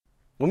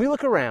When we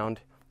look around,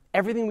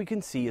 everything we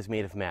can see is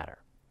made of matter.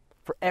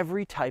 For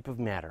every type of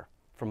matter,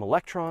 from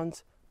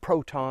electrons,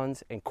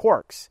 protons, and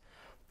quarks,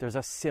 there's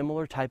a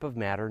similar type of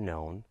matter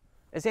known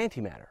as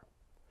antimatter.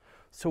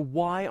 So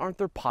why aren't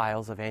there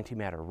piles of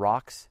antimatter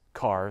rocks,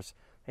 cars,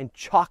 and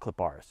chocolate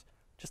bars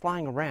just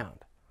lying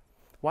around?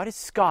 Why does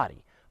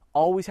Scotty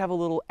always have a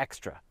little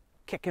extra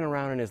kicking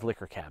around in his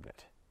liquor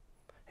cabinet?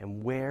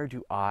 And where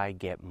do I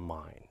get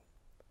mine?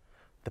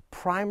 The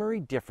primary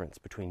difference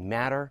between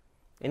matter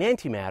and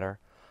antimatter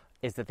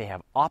is that they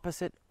have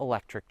opposite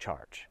electric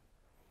charge,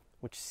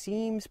 which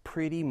seems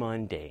pretty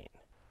mundane.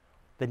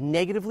 The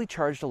negatively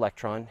charged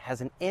electron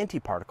has an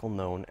antiparticle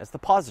known as the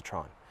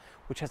positron,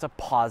 which has a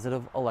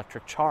positive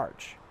electric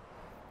charge.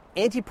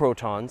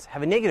 Antiprotons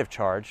have a negative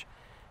charge,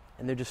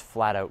 and they're just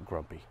flat out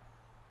grumpy.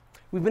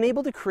 We've been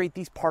able to create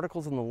these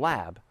particles in the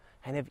lab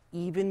and have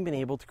even been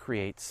able to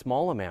create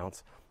small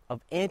amounts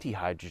of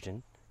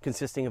antihydrogen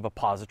consisting of a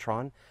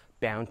positron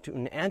bound to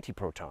an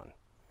antiproton.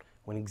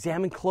 When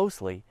examined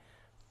closely,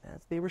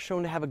 they were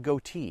shown to have a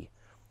goatee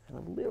and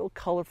a little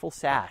colorful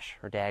sash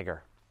or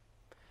dagger.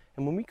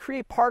 And when we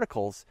create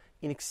particles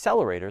in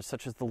accelerators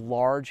such as the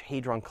Large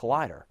Hadron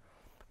Collider,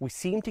 we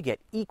seem to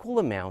get equal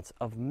amounts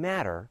of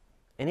matter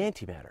and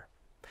antimatter.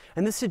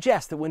 And this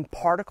suggests that when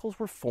particles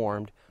were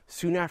formed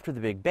soon after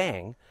the Big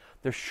Bang,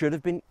 there should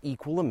have been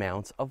equal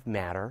amounts of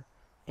matter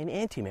and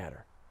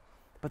antimatter.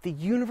 But the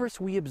universe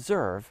we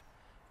observe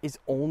is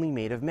only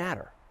made of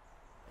matter.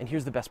 And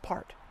here's the best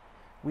part.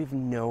 We have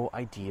no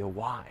idea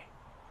why.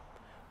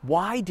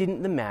 Why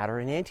didn't the matter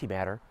and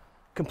antimatter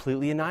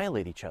completely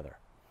annihilate each other?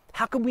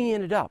 How come we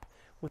ended up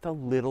with a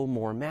little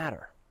more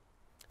matter?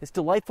 This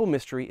delightful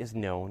mystery is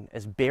known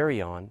as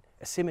baryon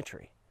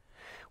asymmetry.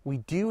 We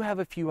do have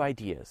a few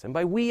ideas, and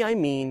by we I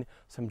mean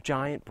some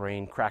giant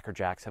brain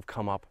crackerjacks have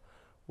come up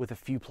with a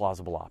few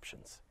plausible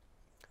options.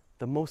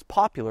 The most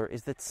popular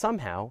is that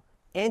somehow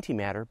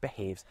antimatter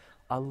behaves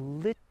a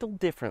little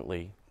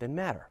differently than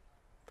matter.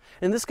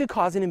 And this could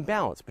cause an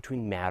imbalance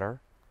between matter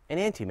and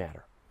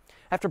antimatter.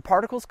 After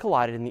particles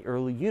collided in the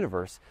early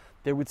universe,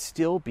 there would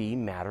still be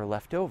matter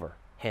left over,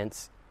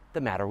 hence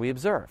the matter we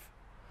observe.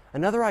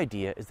 Another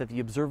idea is that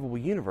the observable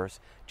universe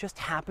just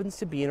happens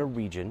to be in a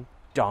region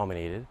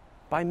dominated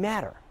by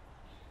matter.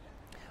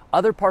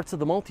 Other parts of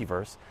the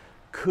multiverse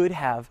could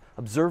have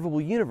observable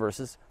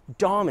universes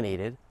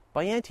dominated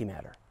by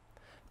antimatter.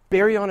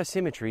 Baryon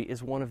asymmetry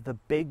is one of the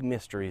big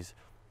mysteries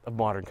of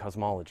modern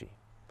cosmology.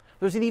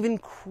 There's an even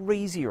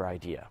crazier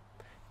idea.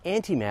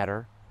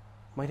 Antimatter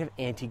might have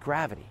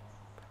anti-gravity.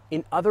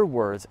 In other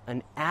words,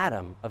 an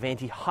atom of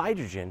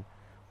antihydrogen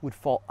would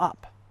fall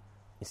up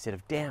instead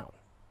of down.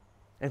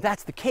 And if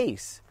that's the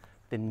case,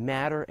 then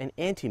matter and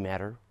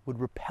antimatter would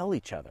repel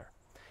each other.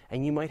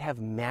 And you might have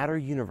matter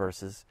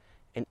universes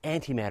and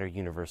antimatter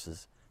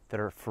universes that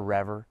are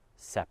forever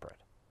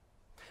separate.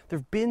 There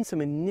have been some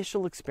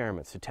initial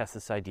experiments to test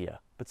this idea,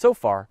 but so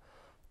far,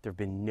 there have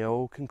been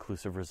no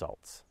conclusive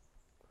results.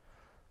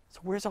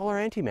 So where's all our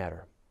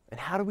antimatter? And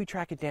how do we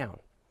track it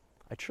down?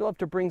 I'd sure love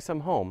to bring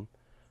some home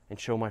and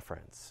show my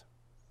friends.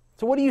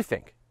 So what do you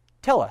think?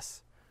 Tell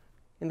us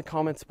in the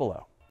comments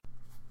below.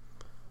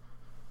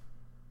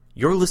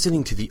 You're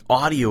listening to the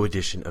audio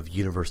edition of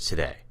Universe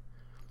Today.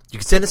 You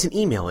can send us an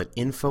email at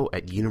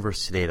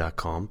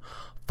info@universetoday.com,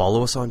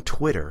 follow us on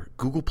Twitter,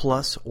 Google+,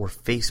 or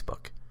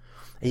Facebook.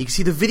 And you can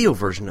see the video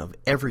version of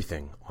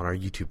everything on our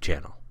YouTube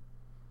channel.